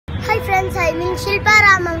Hi friends, I'm in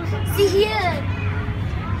Shilparamam. See here.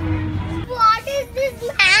 What is this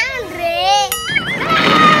man, Ray?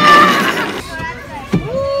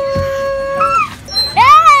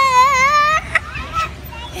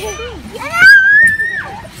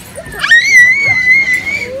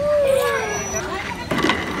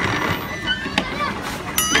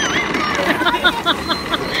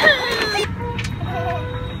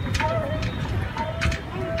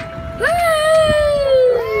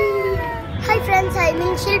 Hi friends, I'm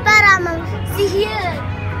in Shilparamam. See here.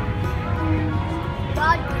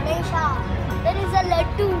 God Ganesha. There is a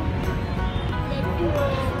laddu.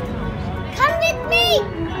 Come with me.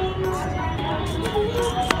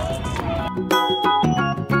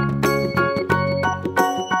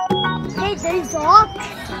 Hey, there is rock.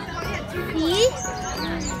 See?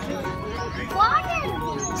 What is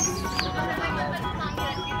this?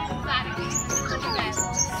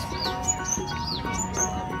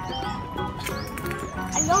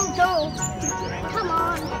 I don't know. Come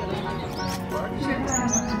on.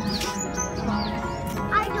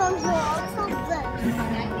 I don't know also that.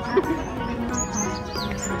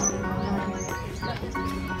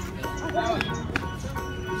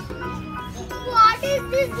 What is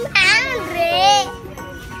this man, Ray?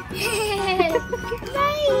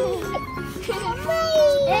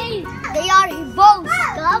 Hey, they are hippos.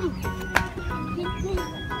 Come.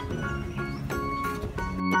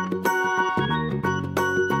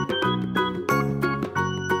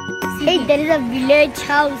 Hey, there is a village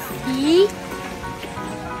house. See?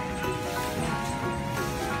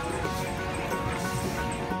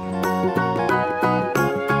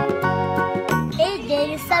 Hey, there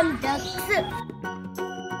is some ducks. There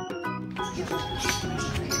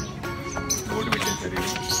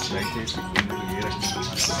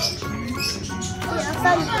are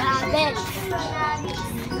some rabbits.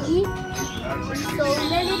 See? So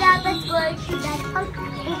many rabbits going to that house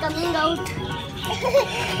and coming out.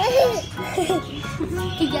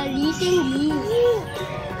 They are eating leaves.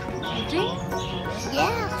 Eating?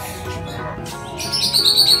 Yeah.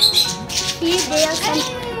 See, there are some.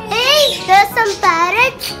 Hey, there's some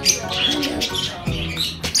parrots.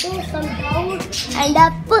 There's some down and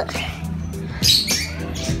up.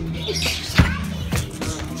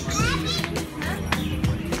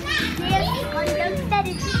 There's one duck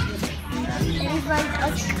parrot. There is one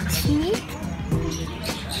duck. See?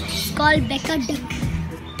 It's called Becca duck.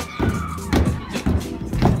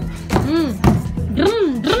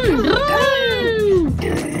 Drum, drum, drum.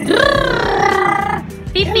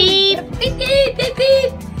 Beep, beep. Beep, beep, beep,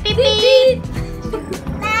 beep. Beep, beep.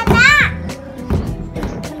 Mama!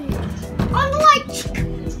 On what?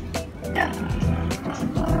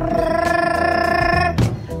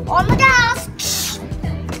 On the desk.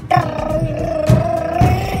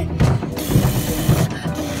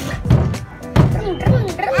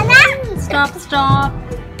 Stop, stop.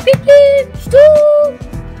 Beep, beep. Stop.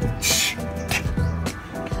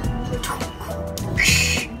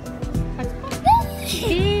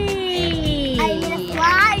 Hey. I need a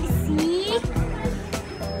slide, see?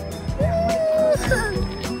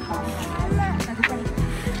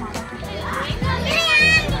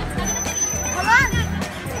 Come on.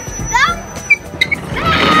 Go. Come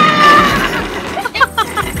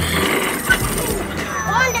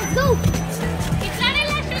on, let's go.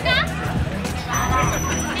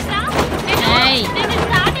 Hey.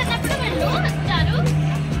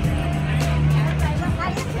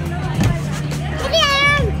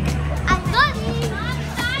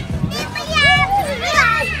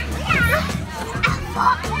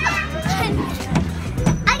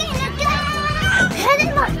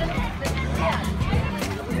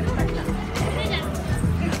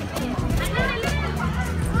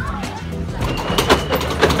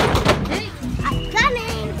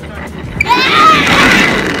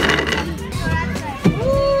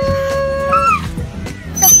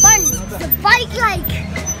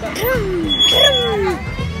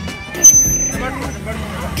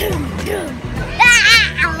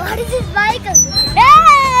 What is this bike?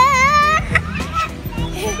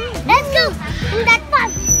 Let's go in that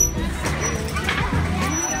park.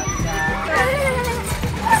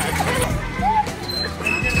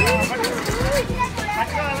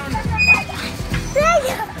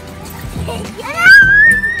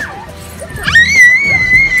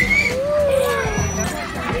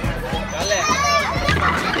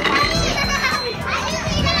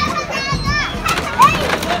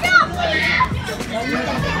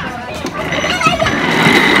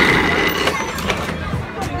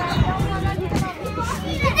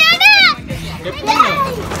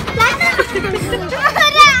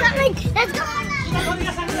 Let's go.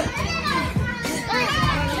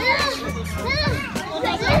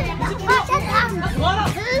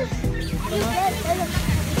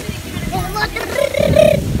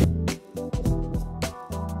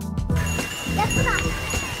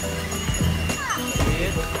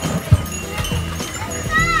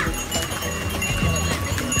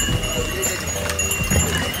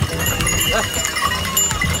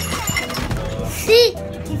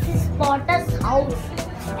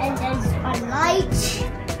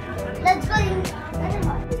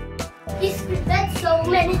 so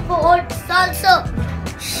many pots also.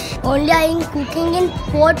 Only I am cooking in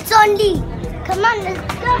pots only. Come on,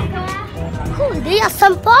 let's go. Cool, there are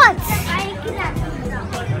some pots.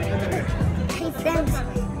 Hey friends,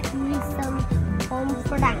 need some home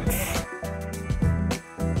products.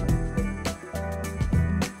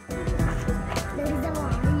 There is a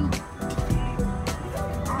white.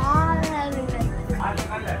 All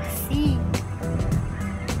everywhere. See.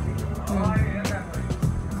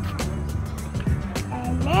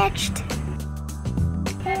 And next.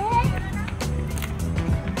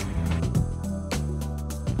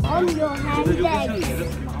 On your handbags.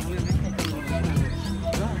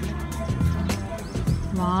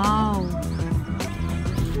 Wow.